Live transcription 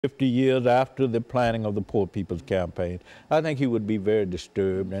50 years after the planning of the Poor People's Campaign, I think he would be very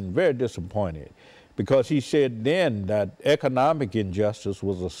disturbed and very disappointed, because he said then that economic injustice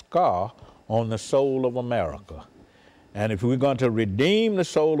was a scar on the soul of America. And if we're going to redeem the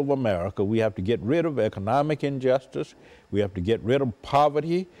soul of America, we have to get rid of economic injustice, we have to get rid of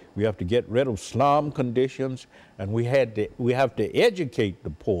poverty, we have to get rid of slum conditions, and we have to educate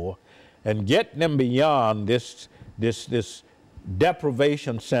the poor and get them beyond this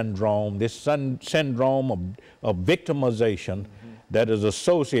deprivation syndrome, this syndrome of victimization that is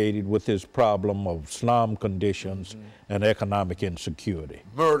associated with this problem of slum conditions and economic insecurity.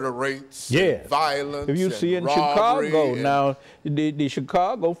 Murder rates, yes. violence, if you see in Chicago now, the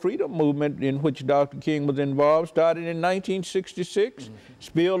Chicago freedom movement in which Dr. King was involved started in 1966,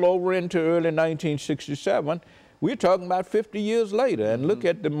 spilled over into early 1967. We're talking about 50 years later, and look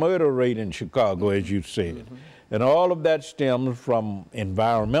at the murder rate in Chicago, as you said. And all of that stems from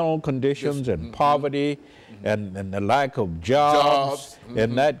environmental conditions and poverty and the lack of jobs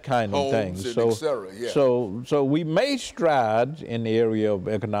and that kind of thing. So we made strides in the area of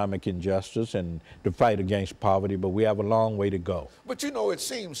economic injustice and the fight against poverty, but we have a long way to go. But you know, it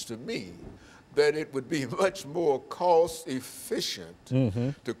seems to me that it would be much more cost efficient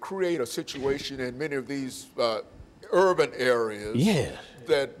to create a situation in many of these urban areas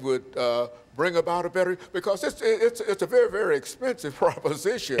that would bring about a better, because it's a very, very expensive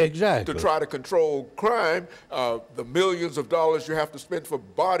proposition to try to control crime. The millions of dollars you have to spend for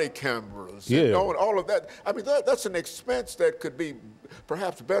body cameras and all of that. I mean, that's an expense that could be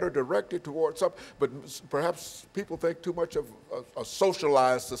perhaps better directed towards something, but perhaps people think too much of a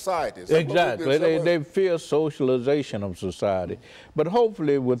socialized society. Exactly. They fear socialization of society. But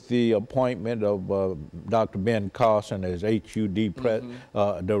hopefully with the appointment of Dr. Ben Carson as HUD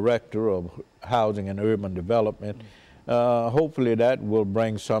Director of Housing and Urban Development, hopefully that will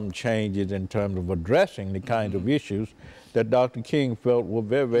bring some changes in terms of addressing the kinds of issues that Dr. King felt were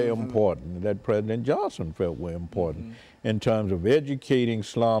very, very important, that President Johnson felt were important, in terms of educating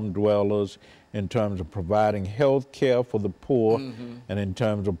slum dwellers, in terms of providing health care for the poor, and in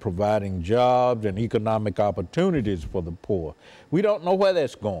terms of providing jobs and economic opportunities for the poor. We don't know where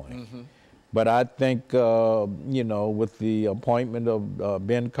that's going. But I think, you know, with the appointment of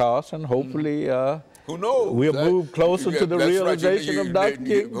Ben Carson, hopefully who knows? We'll move closer to the realization of Dr.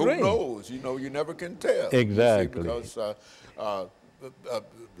 King's dream. Who knows? You know, you never can tell. Exactly. Because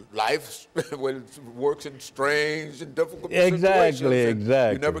life works in strange and difficult situations.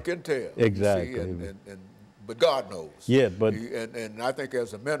 Exactly. You never can tell. Exactly. But God knows. Yeah, but and I think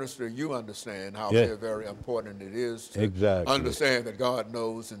as a minister, you understand how very, very important it is to understand that God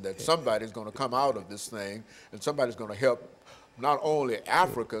knows, and that somebody's going to come out of this thing, and somebody's going to help not only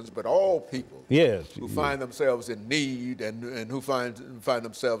Africans but all people who find themselves in need and who find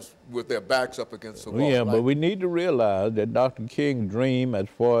themselves with their backs up against the wall. Yeah, but we need to realize that Dr. King's dream as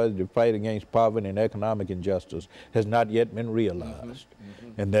far as the fight against poverty and economic injustice has not yet been realized,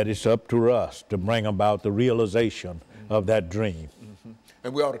 and that it's up to us to bring about the realization of that dream.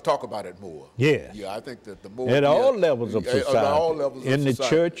 And we ought to talk about it more. Yeah, I think that the more at all levels of society, at all levels in the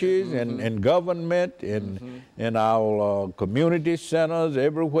churches and government, in our community centers,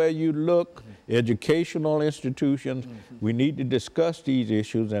 everywhere you look, educational institutions, we need to discuss these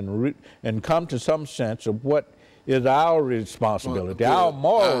issues and come to some sense of what is our responsibility, our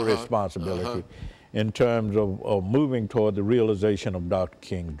moral responsibility, in terms of moving toward the realization of Dr.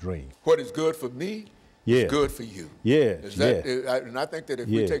 King's dream. What is good for me is good for you. And I think that if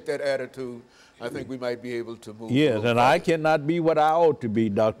we take that attitude, I think we might be able to move. Yes, and I cannot be what I ought to be,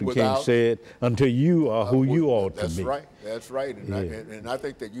 Dr. King said, until you are who you ought to be. That's right. That's right. And I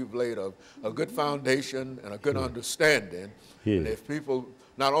think that you've laid a good foundation and a good understanding. And if people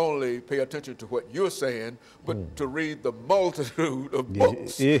not only pay attention to what you're saying, but to read the multitude of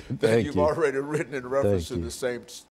books that you've already written in reference to the same